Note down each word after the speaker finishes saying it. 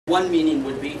One meaning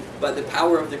would be by the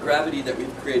power of the gravity that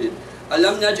we've created.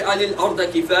 أَلَمْ نَجْعَلِ الْأَرْضَ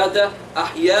كِفَاتًا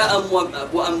أَحْيَاءً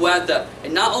وَأَمْوَاتًا.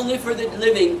 And not only for the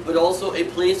living, but also a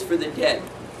place for the dead.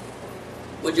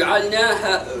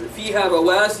 وَجَعَلْنَاهَا فِيهَا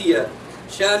رَوَاسِيَ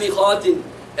شَامِخَاتٍ.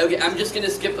 Okay, I'm just going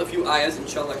to skip a few ayahs,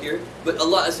 inshallah, here. But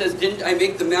Allah says, didn't I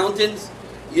make the mountains,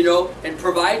 and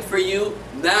provide for you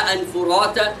مَاءً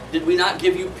فُرَاتًا? Did we not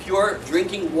give you pure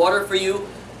drinking water for you?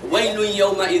 وَيْلٌ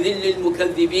يَوْمَئِذٍ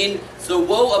لِلْمُكَذِّبِينَ. So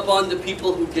woe upon the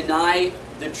people who deny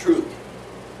the truth.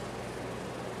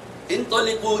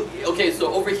 Okay,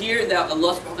 so over here that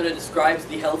Allah subhanahu wa ta'ala describes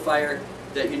the hellfire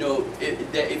that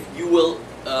that if you will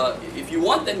if you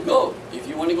want, then go. If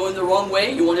you want to go in the wrong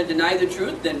way, you want to deny the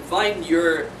truth, then fine,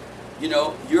 you're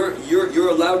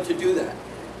allowed to do that.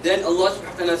 Then Allah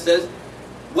subhanahu wa ta'ala says,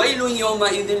 وَيْلٌ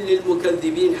يَوْمَئِذٍ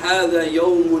لِلْمُكَذِّبِينَ هَذَا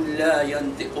يَوْمٌ لَا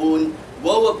يَنْطِقُونَ.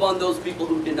 Woe upon those people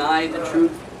who deny the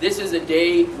truth. This is a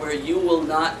day where you will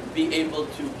not be able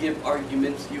to give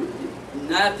arguments.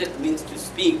 Natiq means to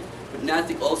speak, but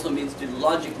natiq also means to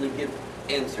logically give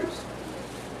answers.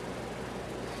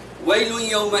 وَيْلٌ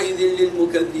يَوْمَئِذٍ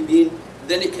لِلْمُكَذِّبِينَ.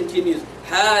 Then it continues,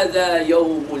 هَذَا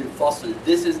يَوْمُ الْفَصْلِ.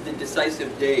 This is the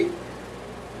decisive day.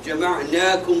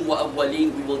 جَمَعْنَاكُمْ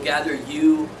وَأَوَّلِينَ. We will gather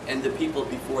you and the people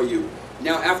before you.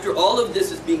 Now, after all of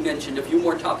this is being mentioned, a few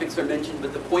more topics are mentioned,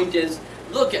 but the point is,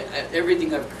 look at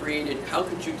everything I've created. How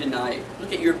could you deny it?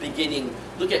 Look at your beginning.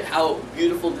 Look at how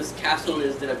beautiful this castle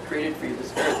is that I've created for you,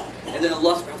 this earth. And then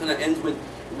Allah subhanahu wa ta'ala ends with,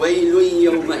 وَيْلٌ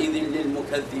يَوْمَئِذٍ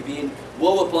لِلْمُكَذِّبِينَ.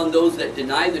 Woe upon those that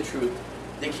deny the truth.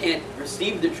 They can't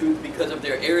receive the truth because of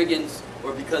their arrogance,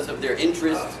 or because of their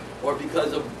interests, or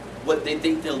because of what they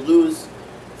think they'll lose.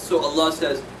 So Allah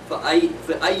says, فَأَيِّ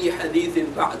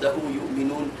حَدِيثٍ بَعْدَهُ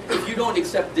يُؤْمِنُونَ. If you don't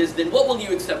accept this, then what will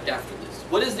you accept after this?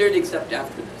 What is there to accept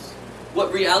after this?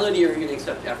 What reality are you going to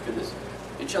accept after this?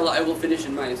 Inshallah, I will finish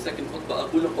in my second khutbah.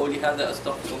 أقول قولي هذا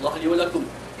أستغفر الله لي ولكم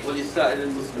ولسائر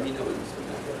المسلمين والمسلمات.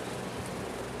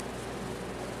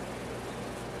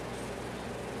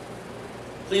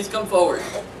 Please come forward.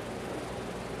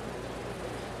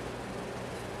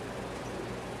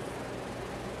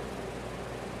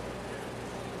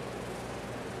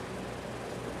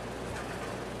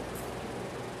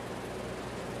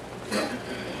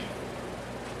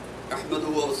 أحمده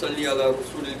وأصلي على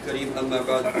رسول الكريم أما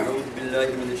بعد أعوذ بالله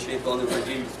من الشيطان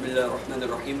الرجيم بسم الله الرحمن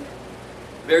الرحيم.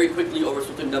 Very quickly over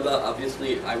Surah Naba.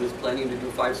 Obviously I was planning to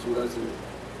do 5 surahs, and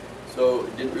so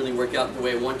it didn't really work out the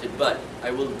way I wanted, but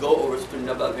I will go over Surah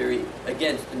Naba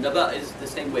again. Naba is the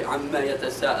same way. عَمَّا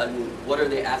يَتَسَاءَلُونَ. What are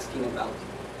they asking about?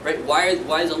 Right?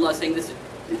 Why is Allah saying this?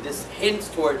 This hints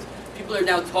towards people are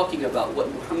now talking about what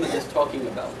Muhammad is talking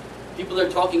about. People are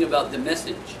talking about the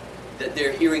message that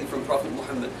they're hearing from Prophet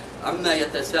Muhammad. عَمَّا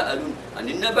يَتَسَاءَلُونَ عَنِ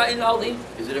النَّبَإِ الْعَظِيمِ.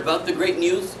 Is it about the great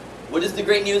news? What is the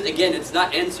great news? Again, it's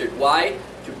not answered. Why?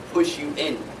 To push you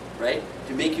in, right?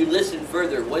 To make you listen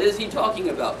further. What is he talking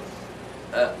about?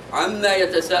 عَمَّا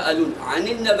يَتَسَاءَلُونَ عَنِ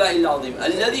النَّبَإِ الْعَظِيمِ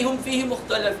الَّذِي هُمْ فِيهِ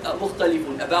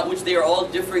مُخْتَلِفُونَ. About which they are all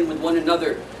differing with one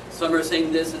another. Some are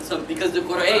saying this and some, because the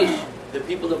Quraysh, the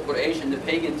people of Quraysh and the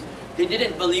pagans, they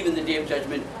didn't believe in the Day of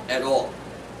Judgment at all.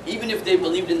 Even if they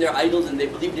believed in their idols and they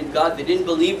believed in God, they didn't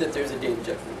believe that there's a Day of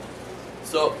Judgment.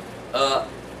 So,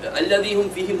 الَّذِي هُمْ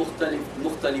فِيهِ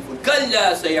مُخْتَلِفُونَ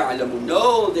كَلَّا سَيَعْلَمُونَ.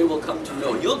 No, they will come to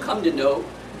know. You'll come to know.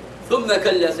 ثُمَّ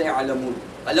كَلَّا سَيَعْلَمُونَ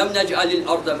أَلَمْ نَجْعَلِ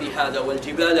الْأَرْضَ مِهَادًا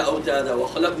وَالْجِبَالَ أَوْتَادًا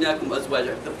وَخَلَقْنَاكُمْ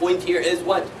أَزْوَاجًا. The point here is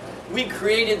what? We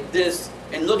created this,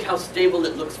 and look how stable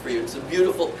it looks for you. It's a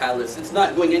beautiful palace. It's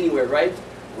not going anywhere, right?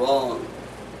 Wrong.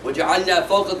 وَجَعَلْنَا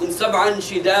فَوْقَكُمْ سَبْعًا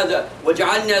شِدَادًا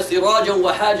وَجَعَلْنَا سِرَاجًا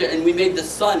وَهَاجًا. And we made the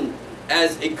sun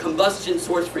as a combustion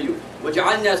source for you.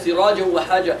 وَجَعَلْنَا سِرَاجًا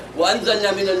وَهَاجًا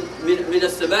وَأَنزَلْنَا مِنَ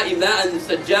السَّمَاءِ مَاءً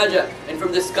سَجَّاجًا. And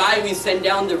from the sky we send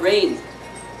down the rain.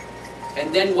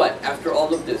 And then what? After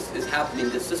all of this is happening,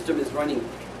 the system is running.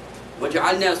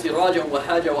 وَجَعَلْنَا سِرَاجًا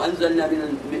وَهَاجًا وَأَنزَلْنَا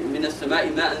مِنَ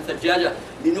السَّمَاءِ مَاءً ثَجَّاجًا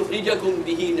لِنُخْرِجَكُمْ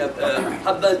بِهِ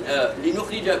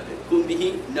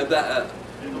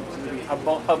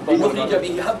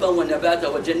حَبًّا وَنَبَاتًا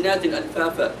وَجَنَّاتٍ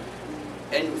أَلْفَافًا.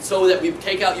 And so that we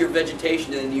take out your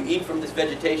vegetation and you eat from this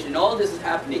vegetation. And all this is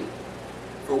happening.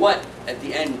 For what? At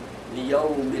the end,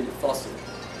 لِيَوْمِ الْفَصْلِ.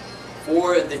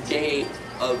 For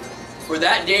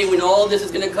that day when all this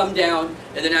is going to come down,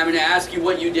 and then I'm going to ask you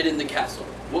what you did in the castle.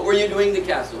 What were you doing in the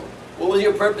castle? What was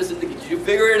your purpose in the castle? Did you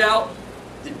figure it out?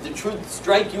 Did the truth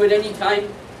strike you at any time?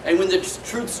 And when the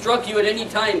truth struck you at any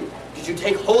time, did you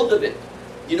take hold of it?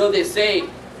 You know, they say,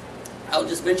 I'll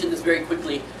just mention this very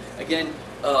quickly. Again,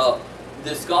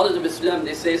 the scholars of Islam,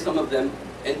 they say, some of them,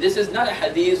 and this is not a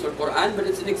hadith or Quran, but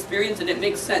it's an experience and it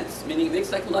makes sense, meaning it makes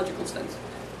psychological sense.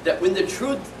 That when the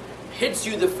truth hits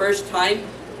you the first time,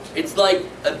 it's like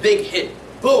a big hit.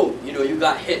 Boom, you know, you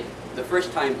got hit. The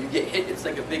first time you get hit, it's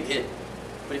like a big hit.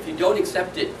 But if you don't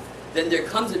accept it, then there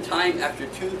comes a time after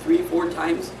 2, 3, 4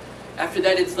 times. After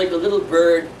that, it's like a little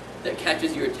bird that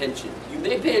catches your attention. You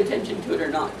may pay attention to it or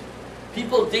not.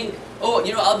 People think, oh,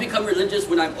 you know, I'll become religious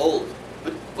when I'm old.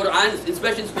 But Quran,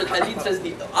 especially the Hadith, says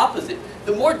the opposite.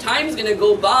 The more time is going to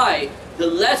go by, the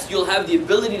less you'll have the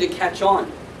ability to catch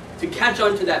on to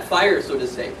that fire, so to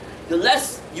say. The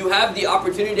less you have the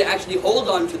opportunity to actually hold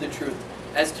on to the truth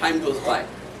as time goes by.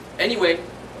 Anyway,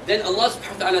 then Allah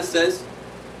subhanahu wa ta'ala says,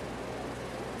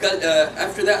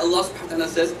 after that Allah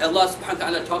subhanahu wa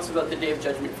ta'ala talks about the Day of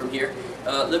Judgment from here.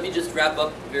 Let me just wrap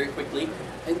up very quickly.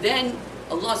 And then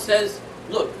Allah says,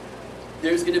 look,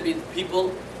 there's going to be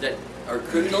people that are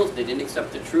criminals, they didn't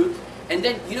accept the truth. And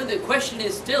then, you know, the question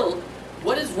is still,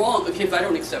 what is wrong? Okay, if I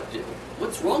don't accept it,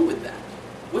 what's wrong with that?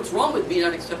 What's wrong with me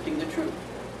not accepting the truth?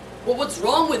 Well, what's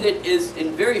wrong with it is,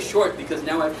 in very short, because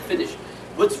now I have to finish.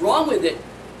 What's wrong with it,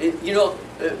 you know,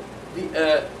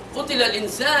 قُتِلَ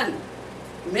الْإِنسَانِ,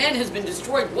 man has been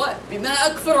destroyed, what? بِمَا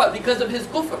أَكْفَرَ, because of his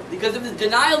kufr, because of his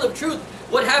denial of truth.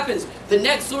 What happens? The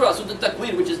next surah, Surah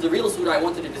Al-Takwir, which is the real surah I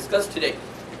wanted to discuss today,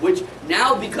 which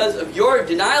now, because of your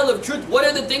denial of truth, what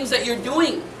are the things that you're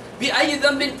doing? بِأَيِّ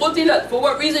ذَنْبٍ قُتِلَتْ, for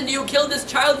what reason do you kill this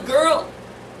child girl?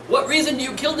 What reason do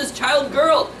you kill this child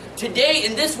girl? Today,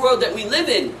 in this world that we live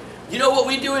in, you know what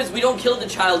we do is we don't kill the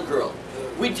child girl.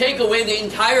 We take away the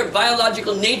entire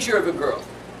biological nature of a girl.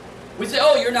 We say,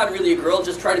 oh, you're not really a girl,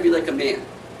 just try to be like a man.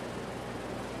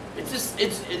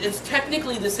 It's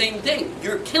technically the same thing.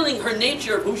 You're killing her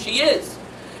nature of who she is.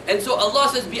 And so Allah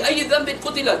says, بِأَيِّ ذَنْبٍ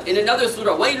قُتِلَتْ, in another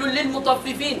surah, وَيْلٌ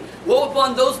لِلْمُطَفِّفِينَ, woe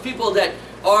upon those people that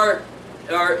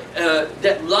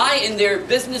that lie in their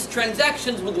business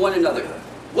transactions with one another.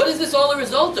 What is this all a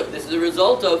result of? This is a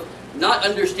result of not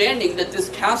understanding that this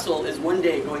castle is one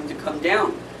day going to come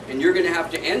down, and you're going to have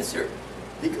to answer.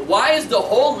 Why is the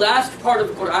whole last part of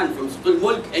the Quran, from Surah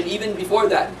Al-Mulk and even before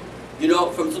that, you know,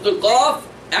 from Surah Al-Qaf,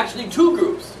 actually 2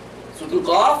 groups. Surah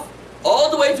Al-Qaf, all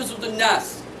the way to Surah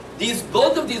Al-Nas.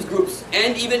 Both of these groups,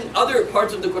 and even other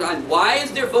parts of the Quran, why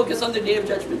is there focus on the Day of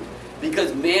Judgment?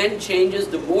 Because man changes.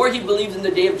 The more he believes in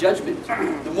the Day of Judgment,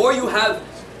 the more you have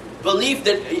belief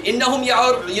that إِنَّهُمْ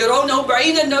يَرَوْنَهُ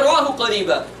بَعِيدًا نَرَاهُ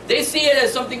قَرِيبًا. They see it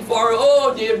as something far,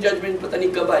 oh, Day of Judgment, patani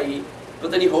kabai,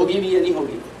 patani hogi bhi ya nahi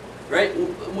hogi. Right?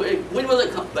 When will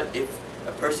it come? But if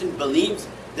a person believes,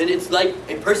 then it's like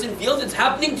a person feels it's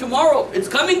happening tomorrow. It's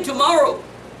coming tomorrow.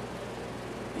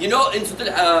 You know, in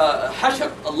Surah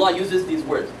Hashr, Allah uses these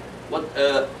words.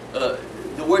 The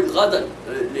word غَدًا,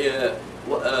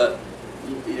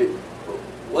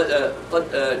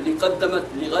 لِقَدَّمَتْ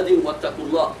لِغَدٍ وَاتَّقُوا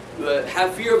اللَّهِ,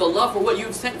 have fear of Allah for what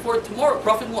you've sent forth tomorrow.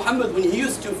 Prophet Muhammad, when he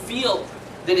used to feel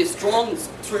that a strong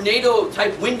tornado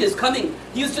type wind is coming,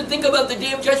 he used to think about the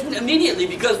Day of Judgment immediately,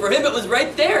 because for him it was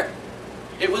right there.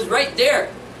 It was right there.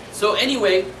 So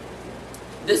anyway,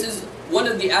 this is one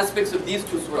of the aspects of these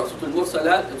 2 surahs, Surah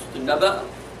Mursalaat and Surah Naba.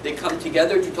 They come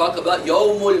together to talk about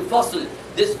Yawmul Fasl,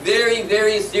 this very,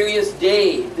 very serious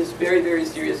day. This very, very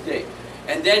serious day.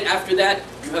 And then after that,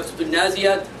 you have Surah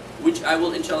Naziyat, which I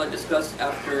will inshallah discuss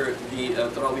after the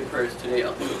Tarawih prayers today.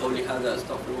 أقول قولي هذا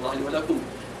أستغفر الله لي ولكم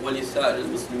ولسائر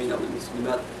المسلمين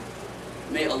والمسلمات.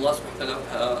 May Allah subhanahu wa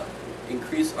ta'ala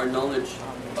increase our knowledge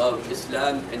of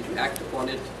Islam and to act upon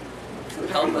it, to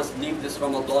help us leave this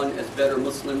Ramadan as better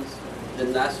Muslims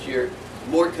than last year,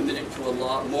 more committed to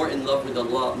Allah, more in love with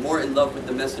Allah, more in love with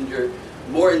the Messenger,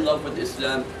 more in love with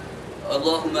Islam.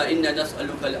 Allahumma inna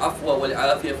nas'aluka al-afwa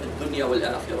wal-afiyah fi dunya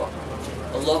wal-akhirah.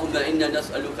 Allahumma inna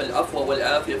nas'aluka al-afwa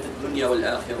wal-afiyah fi dunya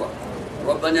wal-akhirah.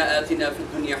 ربنا آتنا في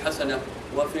الدنيا حسنة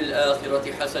وفي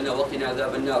الآخرة حسنة وقنا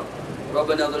عذاب النار.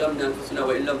 ربنا ظلمنا أنفسنا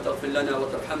وإن لم تغفر لنا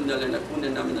وترحمنا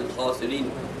لنكونن من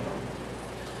الخاسرين.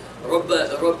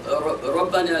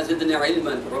 ربنا زدنا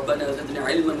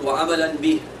علما وعملا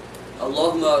به.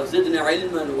 اللهم زدنا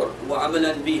علما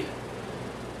وعملا به،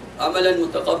 عملا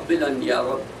متقبلا يا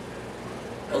رب.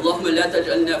 اللهم لا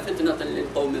تجعلنا فتنة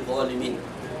للقوم الظالمين.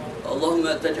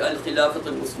 اللهم تجعل خلافة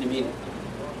المسلمين.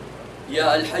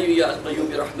 يا الحي يا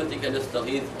القيوم برحمتك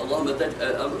نستغيث.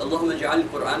 اللهم اجعل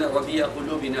القرآن ربيع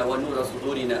قلوبنا ونور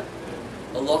صدورنا.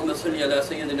 اللهم صل على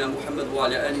سيدنا محمد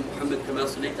وعلى آل محمد كما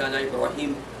صليت على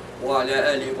إبراهيم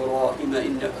وعلى آل إبراهيم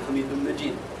إنك حميد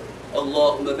مجيد.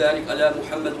 اللهم بارك على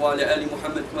محمد وعلى آل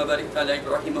محمد كما باركت على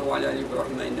إبراهيم وعلى آل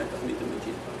إبراهيم إنك حميد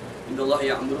مجيد. إن الله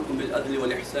يأمركم بالعدل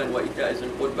والإحسان وإيتاء ذي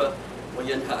القربى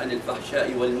وينهى عن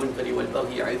الفحشاء والمنكر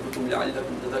والبغي يعظكم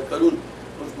لعلكم تذكرون.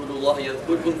 اذكروا الله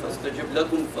يذكركم فاستجب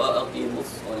لكم فأقيموا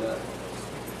الصلاة.